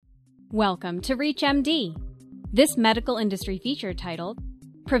Welcome to ReachMD. This medical industry feature titled,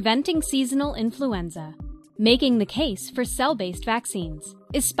 Preventing Seasonal Influenza, Making the Case for Cell-Based Vaccines,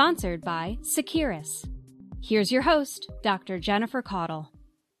 is sponsored by Seqirus. Here's your host, Dr. Jennifer Caudle.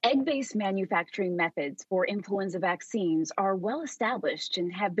 Egg-based manufacturing methods for influenza vaccines are well established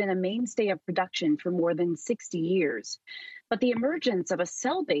and have been a mainstay of production for more than 60 years. But the emergence of a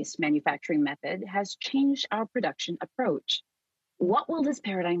cell-based manufacturing method has changed our production approach. What will this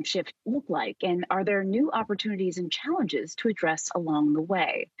paradigm shift look like, and are there new opportunities and challenges to address along the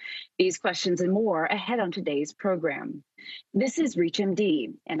way? These questions and more ahead on today's program. This is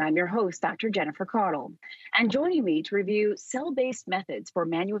ReachMD, and I'm your host, Dr. Jennifer Caudle. And joining me to review cell-based methods for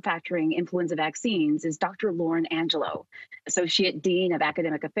manufacturing influenza vaccines is Dr. Lauren Angelo, Associate Dean of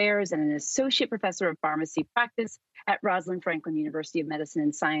Academic Affairs and an Associate Professor of Pharmacy Practice at Rosalind Franklin University of Medicine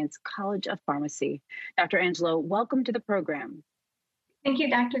and Science College of Pharmacy. Dr. Angelo, welcome to the program. Thank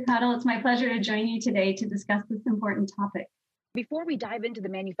you, Dr. Caudle. It's my pleasure to join you today to discuss this important topic. Before we dive into the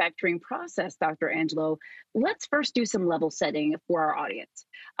manufacturing process, Dr. Angelo, let's first do some level setting for our audience.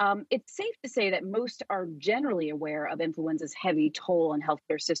 It's safe to say that most are generally aware of influenza's heavy toll on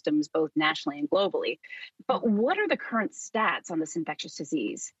healthcare systems, both nationally and globally. But what are the current stats on this infectious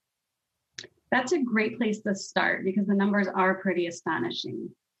disease? That's a great place to start because the numbers are pretty astonishing.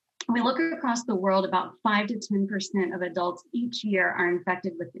 We look across the world, about 5 to 10% of adults each year are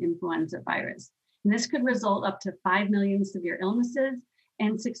infected with the influenza virus. And this could result up to 5 million severe illnesses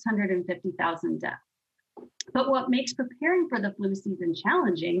and 650,000 deaths. But what makes preparing for the flu season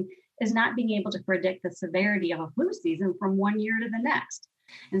challenging is not being able to predict the severity of a flu season from one year to the next.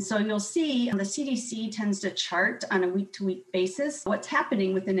 And so you'll see the CDC tends to chart on a week-to-week basis what's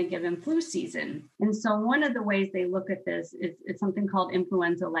happening within a given flu season. And so one of the ways they look at this is something called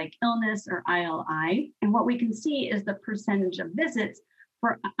influenza-like illness, or ILI. And what we can see is the percentage of visits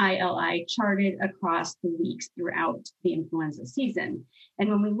for ILI charted across the weeks throughout the influenza season. And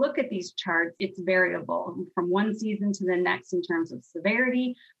when we look at these charts, it's variable from one season to the next in terms of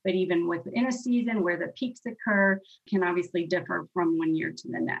severity, but even within a season where the peaks occur can obviously differ from one year to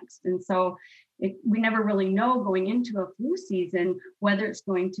the next. And so we never really know going into a flu season whether it's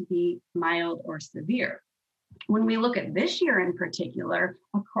going to be mild or severe. When we look at this year in particular,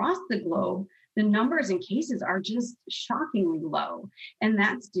 across the globe, the numbers and cases are just shockingly low. And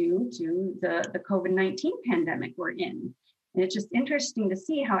that's due to the COVID-19 pandemic we're in. And it's just interesting to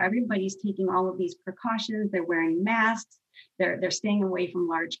see how everybody's taking all of these precautions. They're wearing masks, they're staying away from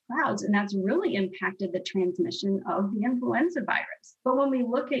large crowds, and that's really impacted the transmission of the influenza virus. But when we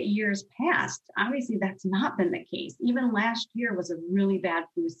look at years past, obviously that's not been the case. Even last year was a really bad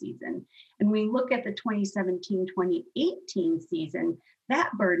flu season. And we look at the 2017-2018 season,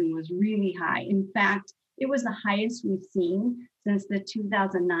 that burden was really high. In fact, it was the highest we've seen since the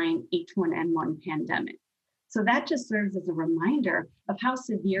 2009 H1N1 pandemic. So that just serves as a reminder of how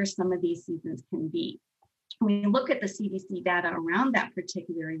severe some of these seasons can be. When we look at the CDC data around that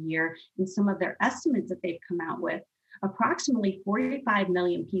particular year and some of their estimates that they've come out with, approximately 45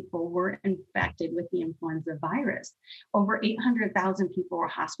 million people were infected with the influenza virus. Over 800,000 people were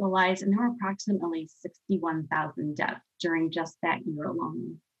hospitalized, and there were approximately 61,000 deaths during just that year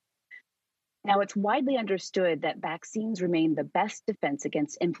alone. Now, it's widely understood that vaccines remain the best defense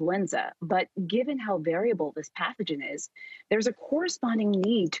against influenza, but given how variable this pathogen is, there's a corresponding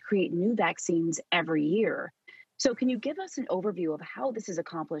need to create new vaccines every year. So can you give us an overview of how this is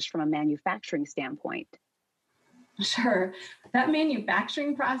accomplished from a manufacturing standpoint? Sure. That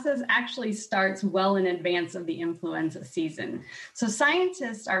manufacturing process actually starts well in advance of the influenza season. So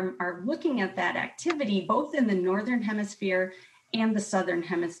scientists are looking at that activity both in the Northern Hemisphere and the Southern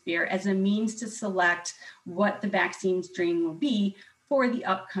Hemisphere as a means to select what the vaccine strain will be for the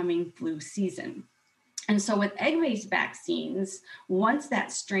upcoming flu season. And so with egg-based vaccines, once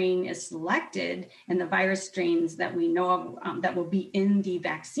that strain is selected and the virus strains that we know of that will be in the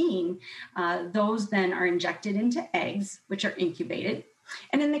vaccine, those then are injected into eggs, which are incubated.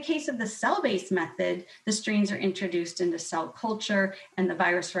 And in the case of the cell-based method, the strains are introduced into cell culture and the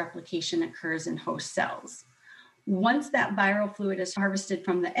virus replication occurs in host cells. Once that viral fluid is harvested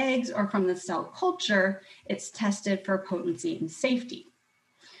from the eggs or from the cell culture, it's tested for potency and safety.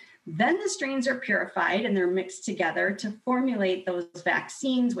 Then the strains are purified and they're mixed together to formulate those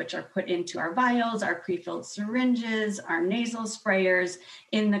vaccines, which are put into our vials, our prefilled syringes, our nasal sprayers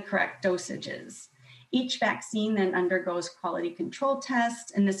in the correct dosages. Each vaccine then undergoes quality control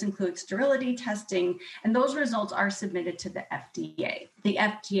tests, and this includes sterility testing, and those results are submitted to the FDA. The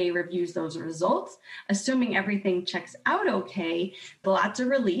FDA reviews those results. Assuming everything checks out okay, the lots are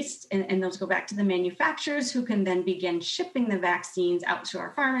released, and those go back to the manufacturers, who can then begin shipping the vaccines out to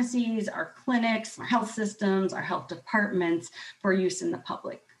our pharmacies, our clinics, our health systems, our health departments for use in the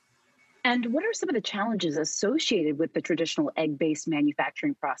public. And what are some of the challenges associated with the traditional egg-based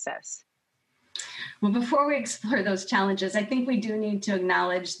manufacturing process? Well, before we explore those challenges, I think we do need to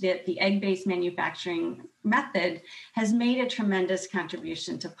acknowledge that the egg-based manufacturing method has made a tremendous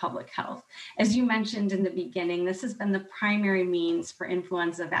contribution to public health. As you mentioned in the beginning, this has been the primary means for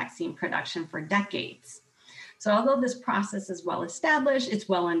influenza vaccine production for decades. So although this process is well established, it's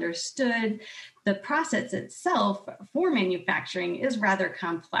well understood, the process itself for manufacturing is rather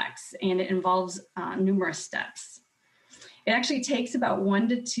complex, and it involves numerous steps. It actually takes about 1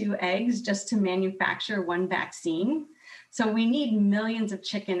 to 2 eggs just to manufacture one vaccine. So we need millions of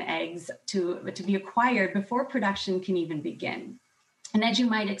chicken eggs to be acquired before production can even begin. And as you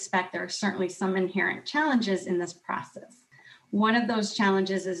might expect, there are certainly some inherent challenges in this process. One of those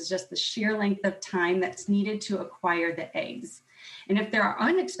challenges is just the sheer length of time that's needed to acquire the eggs. And if there are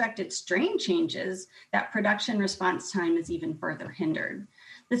unexpected strain changes, that production response time is even further hindered.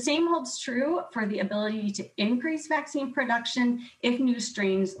 The same holds true for the ability to increase vaccine production if new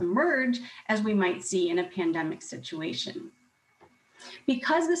strains emerge, as we might see in a pandemic situation.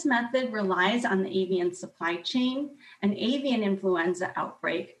 Because this method relies on the avian supply chain, an avian influenza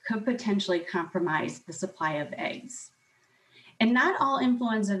outbreak could potentially compromise the supply of eggs. And not all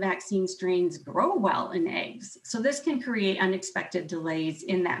influenza vaccine strains grow well in eggs, so this can create unexpected delays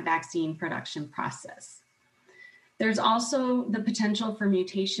in that vaccine production process. There's also the potential for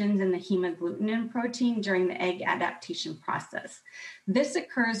mutations in the hemagglutinin protein during the egg adaptation process. This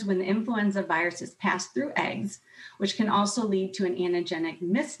occurs when the influenza viruses pass through eggs, which can also lead to an antigenic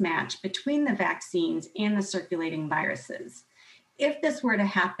mismatch between the vaccines and the circulating viruses. If this were to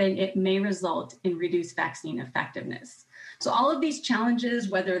happen, it may result in reduced vaccine effectiveness. So all of these challenges,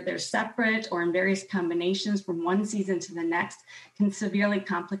 whether they're separate or in various combinations from one season to the next, can severely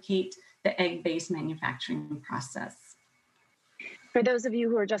complicate the egg-based manufacturing process. For those of you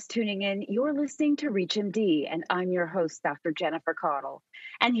who are just tuning in, you're listening to ReachMD, and I'm your host, Dr. Jennifer Caudle.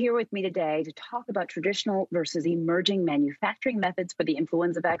 And here with me today to talk about traditional versus emerging manufacturing methods for the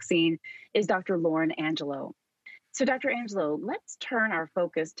influenza vaccine is Dr. Lauren Angelo. So, Dr. Angelo, let's turn our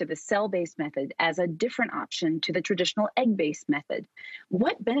focus to the cell-based method as a different option to the traditional egg-based method.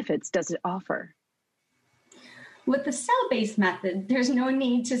 What benefits does it offer? With the cell-based method, there's no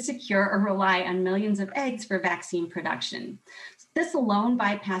need to secure or rely on millions of eggs for vaccine production. This alone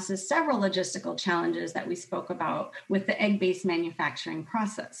bypasses several logistical challenges that we spoke about with the egg-based manufacturing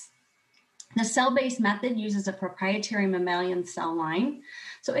process. The cell-based method uses a proprietary mammalian cell line,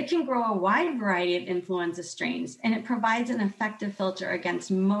 so it can grow a wide variety of influenza strains, and it provides an effective filter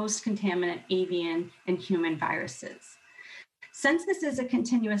against most contaminant avian and human viruses. Since this is a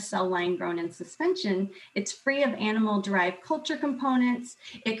continuous cell line grown in suspension, it's free of animal-derived culture components,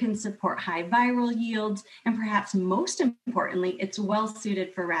 it can support high viral yields, and perhaps most importantly, it's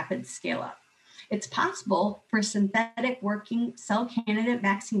well-suited for rapid scale-up. It's possible for a synthetic working cell candidate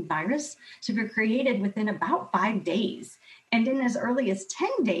vaccine virus to be created within about 5 days. And in as early as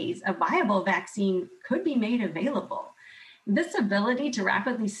 10 days, a viable vaccine could be made available. This ability to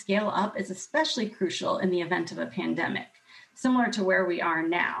rapidly scale up is especially crucial in the event of a pandemic, similar to where we are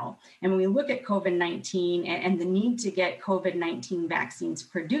now. And when we look at COVID-19 and the need to get COVID-19 vaccines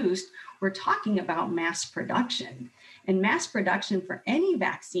produced, we're talking about mass production. And mass production for any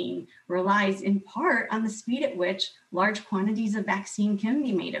vaccine relies in part on the speed at which large quantities of vaccine can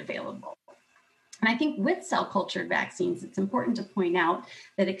be made available. And I think with cell cultured vaccines, it's important to point out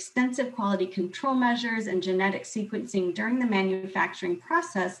that extensive quality control measures and genetic sequencing during the manufacturing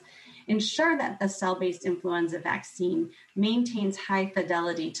process ensure that the cell-based influenza vaccine maintains high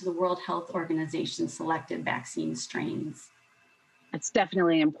fidelity to the World Health Organization selected vaccine strains. That's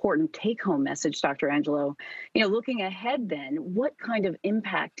definitely an important take-home message, Dr. Angelo. Looking ahead then, what kind of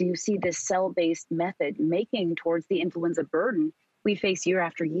impact do you see this cell-based method making towards the influenza burden we face year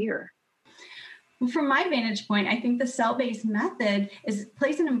after year? Well, from my vantage point, I think the cell-based method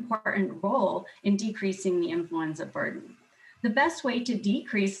plays an important role in decreasing the influenza burden. The best way to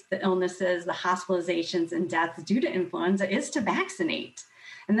decrease the illnesses, the hospitalizations, and deaths due to influenza is to vaccinate.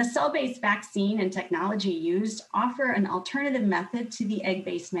 And the cell-based vaccine and technology used offer an alternative method to the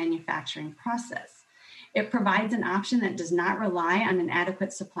egg-based manufacturing process. It provides an option that does not rely on an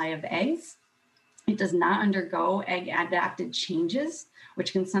adequate supply of eggs. It does not undergo egg-adapted changes,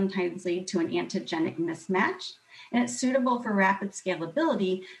 which can sometimes lead to an antigenic mismatch, and it's suitable for rapid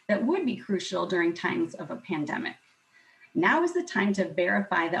scalability that would be crucial during times of a pandemic. Now is the time to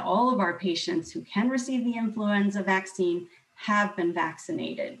verify that all of our patients who can receive the influenza vaccine have been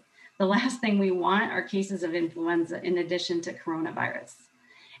vaccinated. The last thing we want are cases of influenza in addition to coronavirus.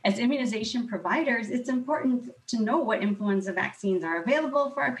 As immunization providers, it's important to know what influenza vaccines are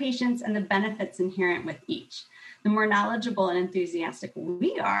available for our patients and the benefits inherent with each. The more knowledgeable and enthusiastic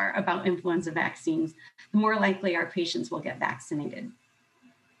we are about influenza vaccines, the more likely our patients will get vaccinated.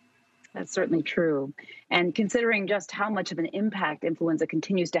 That's certainly true. And considering just how much of an impact influenza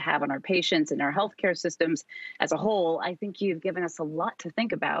continues to have on our patients and our healthcare systems as a whole, I think you've given us a lot to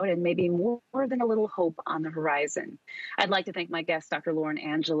think about and maybe more than a little hope on the horizon. I'd like to thank my guest, Dr. Lauren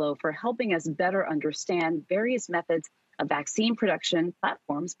Angelo, for helping us better understand various methods of vaccine production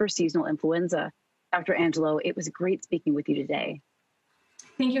platforms for seasonal influenza. Dr. Angelo, it was great speaking with you today. I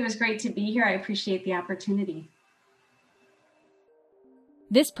think it was great to be here. I appreciate the opportunity.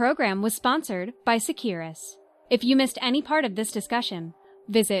 This program was sponsored by Securus. If you missed any part of this discussion,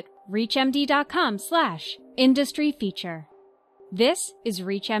 visit reachmd.com/industry feature. This is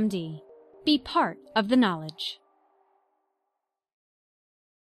ReachMD. Be part of the knowledge.